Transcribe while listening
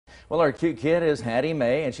Well, our cute kid is Haddie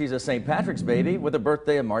Mae, and she's a St. Patrick's baby with a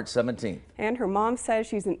birthday of March 17th. And her mom says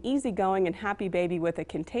she's an easygoing and happy baby with a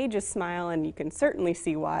contagious smile, and you can certainly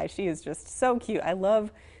see why. She is just so cute.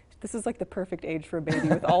 This is like the perfect age for a baby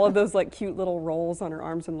with all of those like cute little rolls on her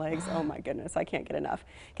arms and legs. Oh my goodness, I can't get enough.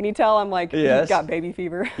 Can you tell I'm like, Yes, got baby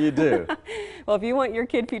fever? You do. Well, if you want your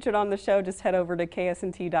kid featured on the show, just head over to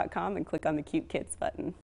ksnt.com and click on the Cute Kids button.